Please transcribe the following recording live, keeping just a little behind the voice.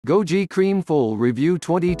Goji Cream Full Review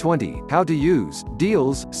 2020, How to Use,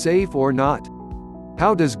 Deals, Safe or Not?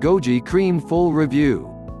 How does Goji Cream Full Review?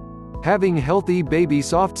 Having healthy baby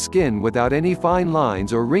soft skin without any fine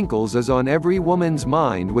lines or wrinkles is on every woman's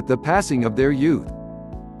mind with the passing of their youth.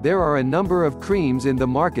 There are a number of creams in the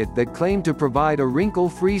market that claim to provide a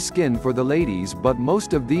wrinkle-free skin for the ladies, but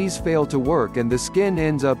most of these fail to work and the skin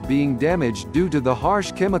ends up being damaged due to the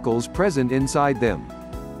harsh chemicals present inside them.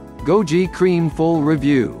 Goji Cream Full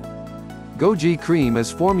Review. Goji Cream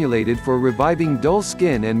is formulated for reviving dull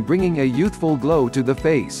skin and bringing a youthful glow to the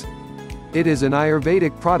face. It is an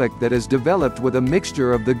Ayurvedic product that is developed with a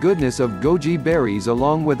mixture of the goodness of goji berries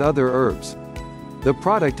along with other herbs. The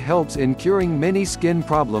product helps in curing many skin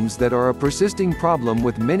problems that are a persisting problem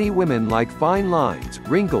with many women, like fine lines,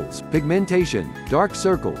 wrinkles, pigmentation, dark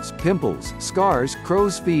circles, pimples, scars,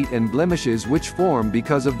 crow's feet and blemishes which form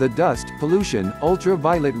because of the dust, pollution,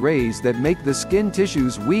 ultraviolet rays that make the skin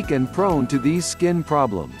tissues weak and prone to these skin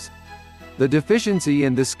problems. The deficiency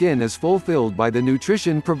in the skin is fulfilled by the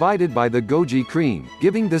nutrition provided by the Goji Cream,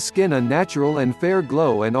 giving the skin a natural and fair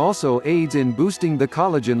glow and also aids in boosting the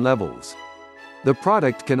collagen levels. The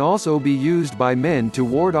product can also be used by men to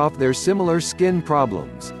ward off their similar skin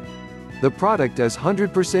problems. The product is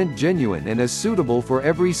 100% genuine and is suitable for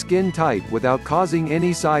every skin type without causing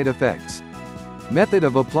any side effects. Method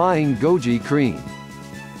of applying Goji Cream.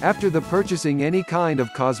 After the purchasing any kind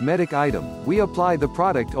of cosmetic item, we apply the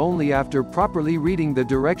product only after properly reading the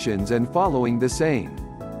directions and following the same.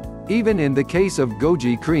 Even in the case of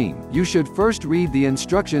Goji Cream, you should first read the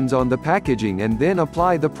instructions on the packaging and then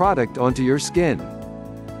apply the product onto your skin.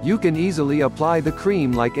 You can easily apply the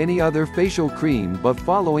cream like any other facial cream, but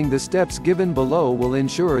following the steps given below will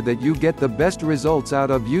ensure that you get the best results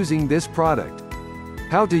out of using this product.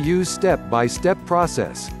 How to use step-by-step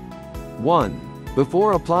process. 1.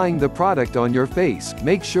 Before applying the product on your face,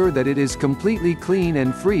 make sure that it is completely clean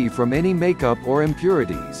and free from any makeup or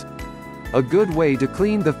impurities. A good way to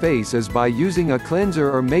clean the face is by using a cleanser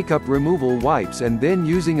or makeup removal wipes and then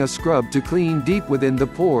using a scrub to clean deep within the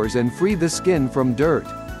pores and free the skin from dirt.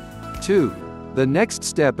 2. The next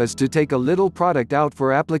step is to take a little product out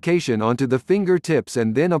for application onto the fingertips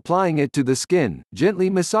and then applying it to the skin, gently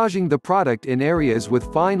massaging the product in areas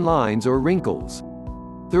with fine lines or wrinkles.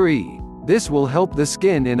 3. This will help the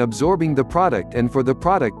skin in absorbing the product and for the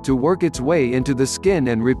product to work its way into the skin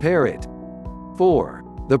and repair it. 4.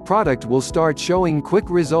 The product will start showing quick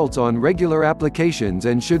results on regular applications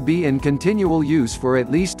and should be in continual use for at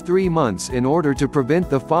least 3 months in order to prevent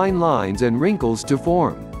the fine lines and wrinkles to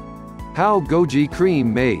form. How Goji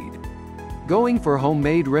Cream made. Going for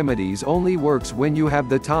homemade remedies only works when you have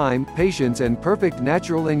the time, patience and perfect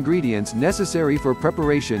natural ingredients necessary for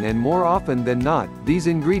preparation, and more often than not, these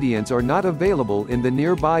ingredients are not available in the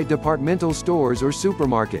nearby departmental stores or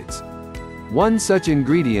supermarkets. One such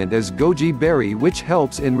ingredient is goji berry, which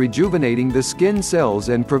helps in rejuvenating the skin cells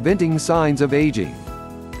and preventing signs of aging.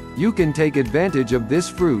 You can take advantage of this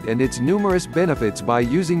fruit and its numerous benefits by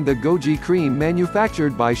using the Goji Cream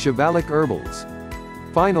manufactured by Shivalik Herbals.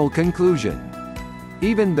 Final conclusion.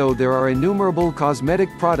 Even though there are innumerable cosmetic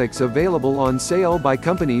products available on sale by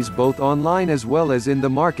companies both online as well as in the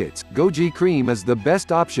markets, Goji Cream is the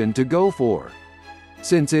best option to go for.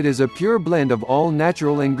 Since it is a pure blend of all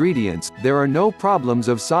natural ingredients, there are no problems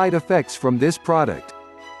of side effects from this product.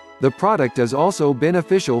 The product is also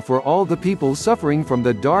beneficial for all the people suffering from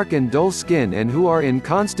the dark and dull skin and who are in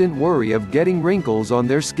constant worry of getting wrinkles on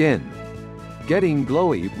their skin. Getting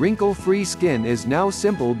glowy, wrinkle-free skin is now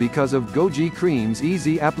simple because of Goji Cream's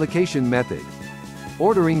easy application method.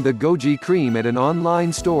 Ordering the Goji Cream at an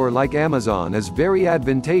online store like Amazon is very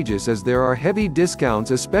advantageous as there are heavy discounts,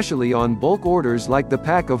 especially on bulk orders like the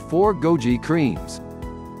pack of 4 Goji Creams.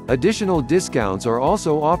 Additional discounts are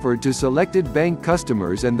also offered to selected bank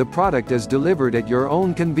customers and the product is delivered at your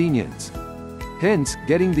own convenience. Hence,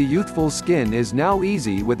 getting the youthful skin is now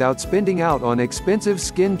easy without spending out on expensive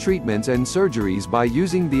skin treatments and surgeries by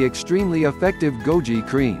using the extremely effective Goji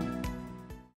Cream.